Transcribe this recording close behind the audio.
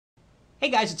Hey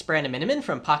guys, it's Brandon Miniman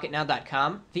from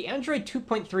PocketNow.com. The Android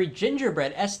 2.3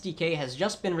 Gingerbread SDK has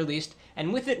just been released,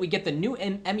 and with it we get the new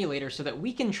emulator so that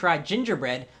we can try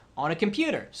Gingerbread on a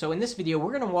computer. So in this video,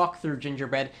 we're going to walk through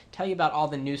Gingerbread, tell you about all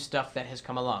the new stuff that has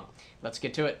come along. Let's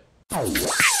get to it.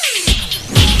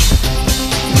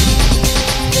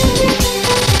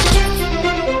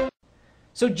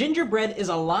 So Gingerbread is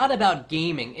a lot about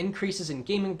gaming, increases in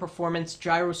gaming performance,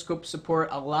 gyroscope support,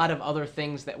 a lot of other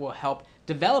things that will help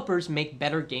developers make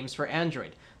better games for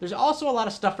Android. There's also a lot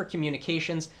of stuff for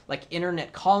communications, like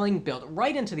internet calling built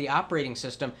right into the operating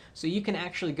system, so you can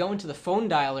actually go into the phone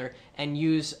dialer and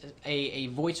use a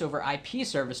voice over IP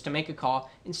service to make a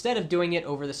call instead of doing it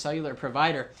over the cellular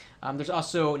provider. There's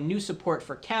also new support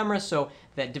for camera so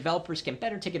that developers can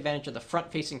better take advantage of the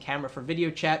front-facing camera for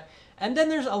video chat. And then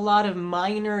there's a lot of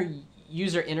minor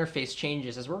user interface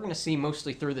changes, as we're going to see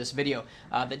mostly through this video.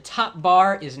 The top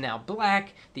bar is now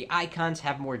black. The icons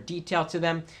have more detail to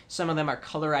them. Some of them are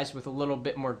colorized with a little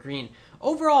bit more green.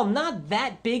 Overall, not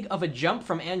that big of a jump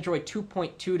from Android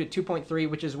 2.2 to 2.3,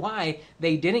 which is why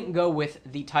they didn't go with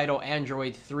the title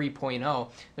Android 3.0.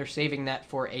 They're saving that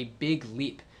for a big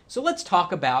leap. So let's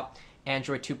talk about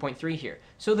Android 2.3 here.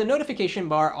 So the notification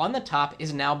bar on the top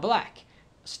is now black.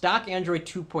 Stock Android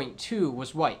 2.2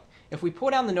 was white. If we pull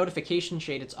down the notification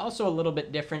shade, it's also a little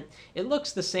bit different. It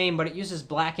looks the same, but it uses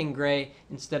black and gray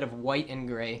instead of white and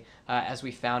gray, as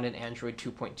we found in Android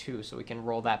 2.2, so we can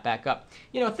roll that back up.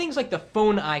 You know, things like the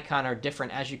phone icon are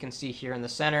different, as you can see here in the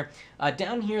center.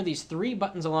 Down here, these three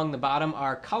buttons along the bottom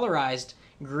are colorized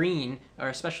green, or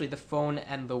especially the phone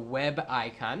and the web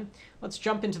icon. Let's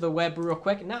jump into the web real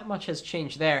quick. Not much has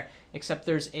changed there, except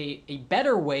there's a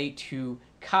better way to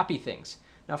copy things.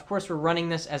 Now, of course, we're running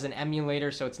this as an emulator,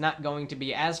 so it's not going to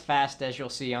be as fast as you'll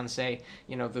see on, say,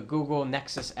 the Google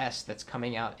Nexus S that's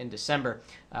coming out in December.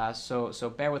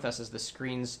 So bear with us as the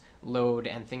screens load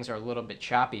and things are a little bit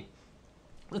choppy.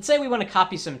 Let's say we want to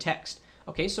copy some text.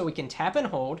 Okay, so we can tap and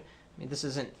hold. I mean, this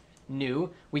isn't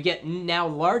new. We get now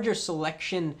larger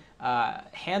selection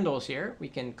handles here. We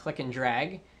can click and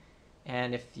drag,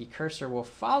 and if the cursor will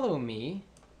follow me,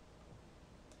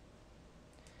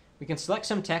 we can select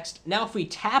some text. Now if we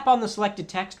tap on the selected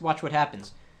text, watch what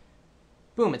happens.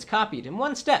 Boom, it's copied in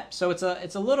one step. So it's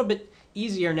a little bit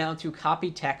easier now to copy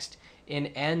text in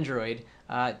Android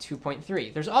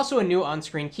 2.3. There's also a new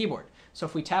on-screen keyboard. So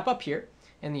if we tap up here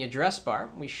in the address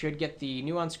bar, we should get the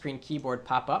new on-screen keyboard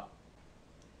pop up.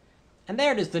 And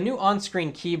there it is, the new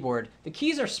on-screen keyboard. The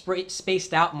keys are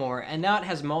spaced out more, and now it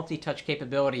has multi-touch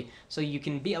capability, so you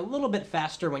can be a little bit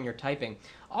faster when you're typing.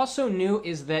 Also new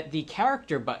is that the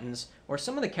character buttons, or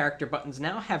some of the character buttons,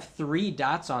 now have 3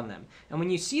 dots on them. And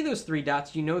when you see those 3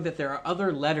 dots, you know that there are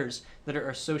other letters that are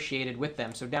associated with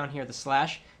them. So down here, the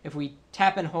slash, if we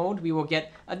tap and hold, we will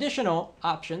get additional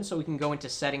options, so we can go into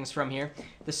settings from here.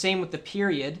 The same with the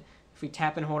period. If we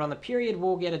tap and hold on the period,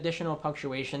 we'll get additional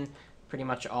punctuation. Pretty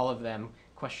much all of them,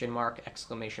 question mark,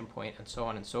 exclamation point, and so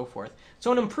on and so forth.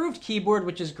 So an improved keyboard,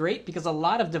 which is great because a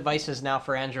lot of devices now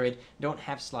for Android don't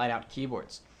have slide-out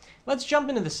keyboards. Let's jump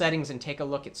into the settings and take a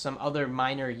look at some other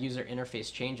minor user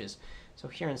interface changes. So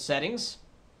here in settings,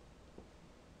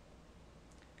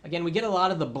 again, we get a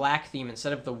lot of the black theme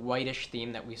instead of the whitish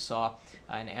theme that we saw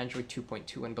in Android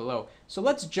 2.2 and below. So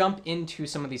let's jump into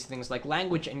some of these things like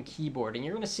language and keyboard, and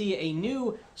you're going to see a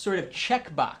new sort of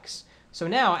checkbox. So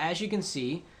now, as you can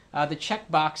see, the check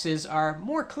boxes are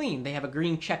more clean. They have a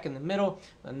green check in the middle,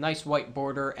 a nice white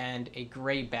border, and a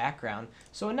gray background.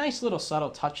 So a nice little subtle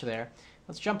touch there.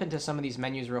 Let's jump into some of these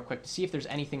menus real quick to see if there's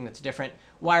anything that's different.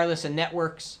 Wireless and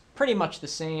networks, pretty much the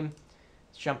same.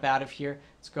 Let's jump out of here.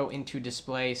 Let's go into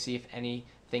display, see if any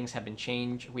things have been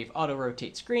changed. We have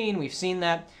auto-rotate screen. We've seen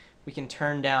that. We can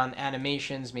turn down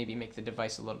animations, maybe make the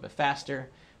device a little bit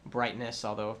faster. Brightness,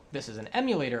 although this is an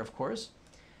emulator, of course.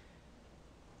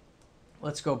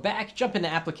 Let's go back, jump into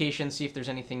applications, see if there's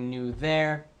anything new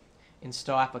there.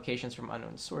 Install applications from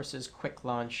unknown sources, quick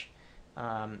launch,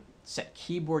 set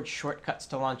keyboard shortcuts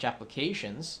to launch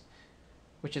applications,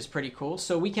 which is pretty cool.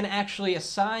 So we can actually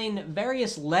assign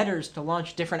various letters to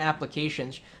launch different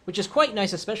applications, which is quite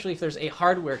nice, especially if there's a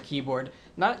hardware keyboard.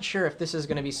 Not sure if this is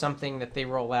going to be something that they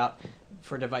roll out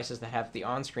for devices that have the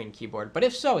on-screen keyboard, but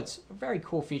if so, it's a very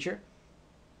cool feature.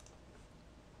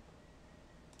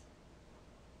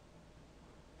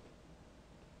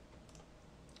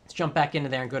 Let's jump back into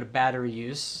there and go to battery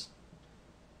use.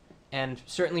 And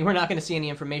certainly we're not going to see any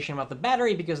information about the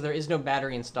battery because there is no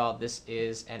battery installed. This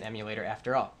is an emulator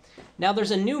after all. Now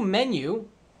there's a new menu.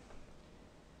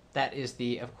 That is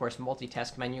the, of course,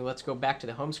 multitask menu. Let's go back to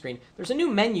the home screen. There's a new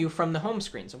menu from the home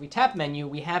screen. So if we tap menu,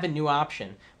 we have a new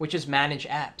option, which is manage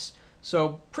apps.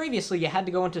 So previously you had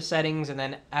to go into settings and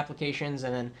then applications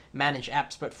and then manage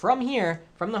apps. But from here,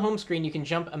 from the home screen, you can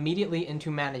jump immediately into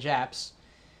manage apps,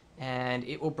 and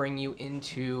it will bring you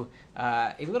into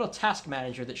a little task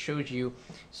manager that shows you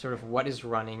sort of what is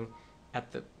running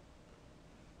at the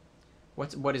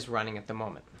what is running at the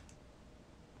moment.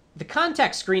 The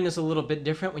contact screen is a little bit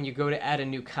different when you go to add a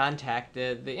new contact.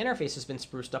 The interface has been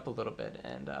spruced up a little bit,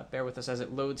 and bear with us as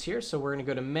it loads here. So we're going to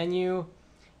go to menu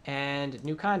and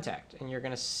new contact, and you're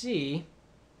going to see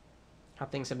how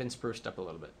things have been spruced up a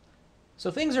little bit. So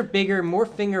things are bigger, more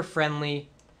finger friendly,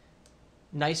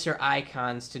 nicer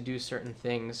icons to do certain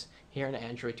things here in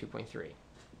Android 2.3.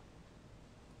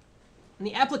 And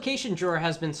the application drawer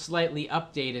has been slightly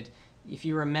updated. If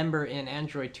you remember, in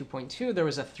Android 2.2 there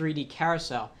was a 3D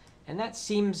carousel, and that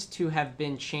seems to have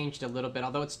been changed a little bit,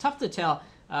 although it's tough to tell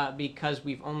because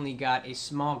we've only got a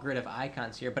small grid of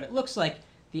icons here. But it looks like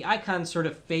the icons sort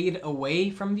of fade away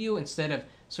from view instead of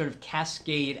sort of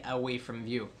cascade away from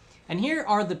view. And here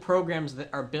are the programs that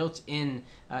are built in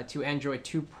to Android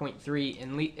 2.3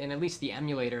 in at least the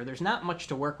emulator. There's not much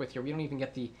to work with here. We don't even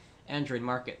get the Android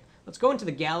market. Let's go into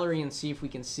the gallery and see if we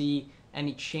can see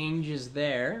any changes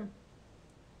there.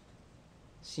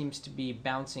 Seems to be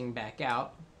bouncing back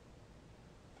out.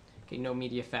 Okay, no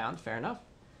media found. Fair enough.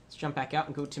 Let's jump back out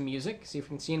and go to music, see if we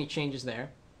can see any changes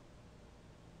there.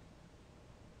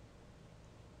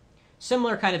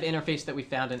 Similar kind of interface that we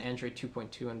found in Android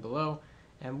 2.2 and below.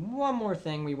 And one more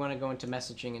thing, we want to go into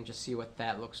messaging and just see what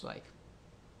that looks like.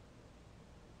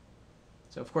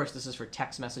 So of course this is for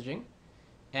text messaging.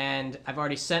 And I've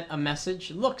already sent a message.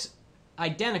 It looks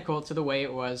identical to the way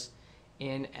it was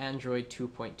in Android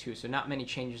 2.2, so not many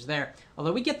changes there.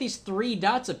 Although we get these 3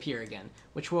 dots appear again,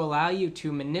 which will allow you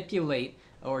to manipulate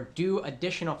or do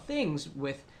additional things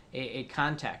with a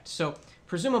contact. So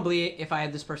presumably, if I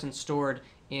had this person stored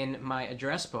in my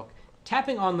address book,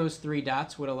 tapping on those 3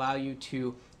 dots would allow you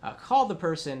to call the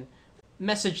person,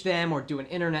 message them, or do an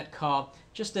internet call.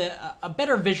 Just a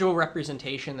better visual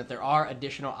representation that there are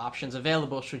additional options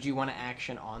available should you want to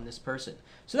action on this person.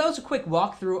 So that was a quick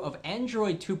walkthrough of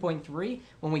Android 2.3.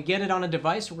 When we get it on a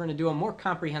device, we're going to do a more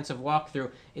comprehensive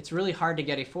walkthrough. It's really hard to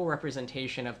get a full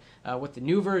representation of what the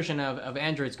new version of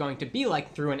Android is going to be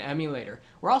like through an emulator.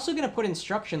 We're also going to put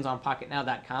instructions on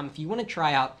PocketNow.com if you want to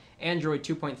try out Android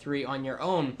 2.3 on your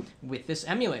own with this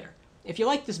emulator. If you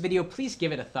like this video, please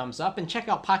give it a thumbs up and check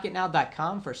out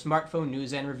PocketNow.com for smartphone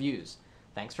news and reviews.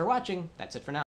 Thanks for watching. That's it for now.